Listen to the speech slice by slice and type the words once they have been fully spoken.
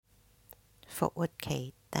復活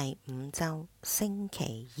期第5週星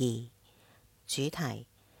期2，主題：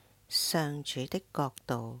上主的國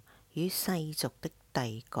度與世俗的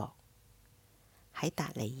帝國。喺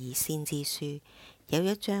達尼爾先知書有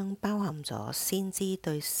一章包含咗先知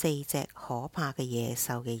對4隻可怕嘅野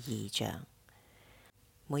獸嘅異象，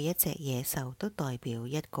每一隻野獸都代表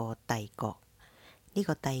一個帝國。呢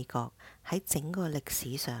個帝國喺整個歷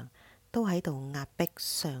史上都喺度壓迫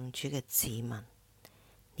上主嘅子民。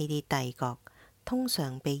呢啲帝國通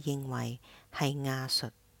常被認為係亞述、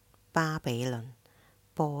巴比倫、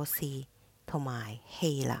波斯同埋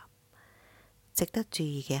希臘。值得注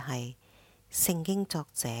意嘅係，聖經作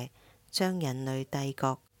者將人類帝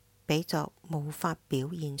國比作無法表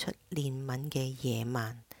現出憐憫嘅野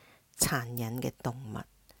蠻、殘忍嘅動物。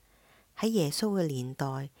喺耶穌嘅年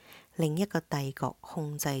代，另一個帝國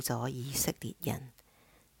控制咗以色列人，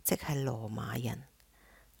即係羅馬人。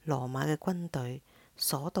羅馬嘅軍隊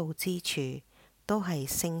所到之處都係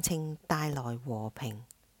聲稱帶來和平，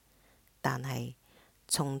但係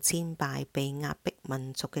從戰敗被壓迫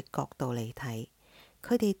民族嘅角度嚟睇，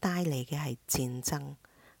佢哋帶嚟嘅係戰爭、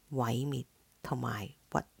毀滅同埋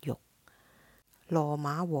屈辱。羅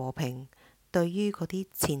馬和平對於嗰啲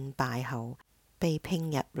戰敗後被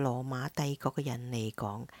併入羅馬帝國嘅人嚟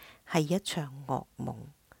講係一場噩夢。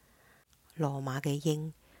羅馬嘅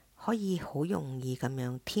鷹可以好容易咁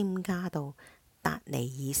樣添加到達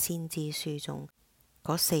尼爾先知書中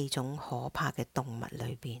嗰4種可怕嘅動物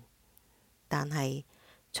裏邊，但係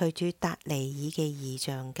隨住達尼爾嘅異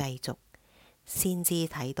象繼續，先知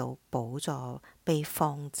睇到寶座被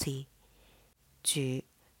放置，主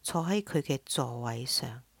坐喺佢嘅座位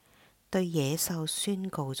上，對野獸宣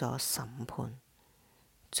告咗審判，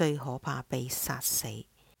最可怕被殺死，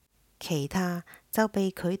其他就被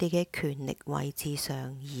佢哋嘅權力位置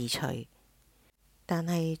上移除。但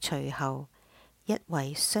係隨後，一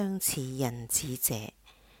位相似人子者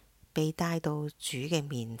被帶到主嘅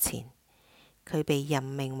面前，佢被任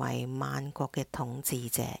命為萬國嘅統治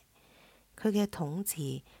者，佢嘅統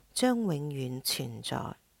治將永遠存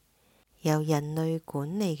在。由人類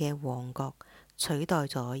管理嘅王國取代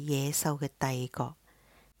咗野獸嘅帝國。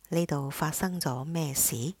呢度發生咗咩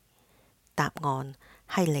事？答案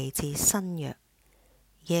係嚟自新約。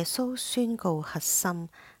耶穌宣告核心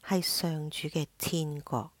係上主嘅天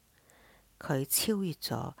國，佢超越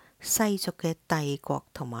咗世俗嘅帝國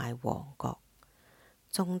同埋王國。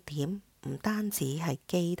重點唔單止係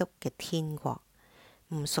基督嘅天國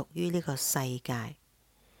唔屬於呢個世界，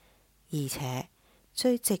而且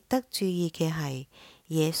最值得注意嘅係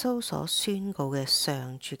耶穌所宣告嘅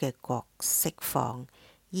上主嘅國釋放、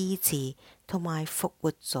醫治同埋復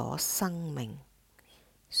活咗生命。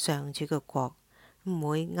上主嘅國唔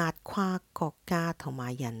會壓垮國家同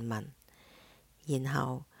埋人民，然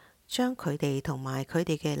後將佢哋同埋佢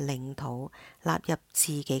哋嘅領土納入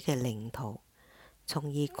自己嘅領土，從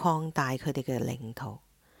而擴大佢哋嘅領土。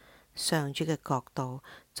上主嘅國度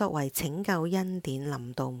作為拯救恩典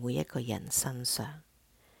臨到每一個人身上。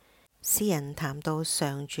詩人談到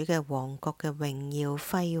上主嘅王國嘅榮耀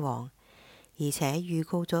輝煌，而且預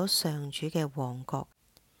告咗上主嘅王國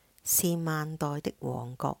是萬代的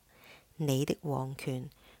王國，你的王權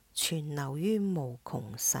存留於無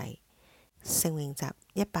窮世。聖詠集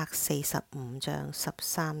145章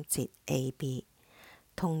13節 A-B。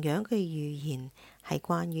同樣嘅預言係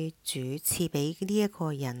關於主賜俾呢一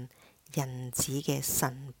個人子嘅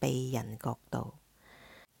神秘人國度。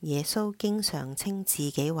耶穌經常稱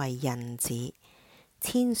自己為人子，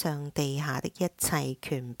天上地下的一切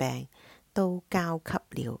權柄都交給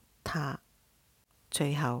了他。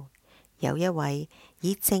最後有一位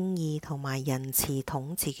以正義同埋仁慈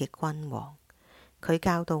統治嘅君王，佢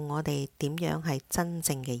教導我哋點樣係真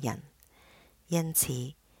正嘅人。因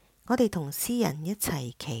此我哋同詩人一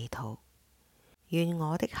齊祈禱：願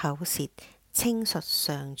我的口舌稱述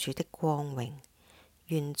上主的光榮，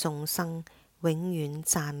願眾生永遠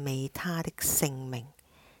讚美他的聖名。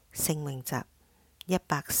聖詠集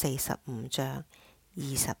145章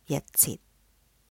21節。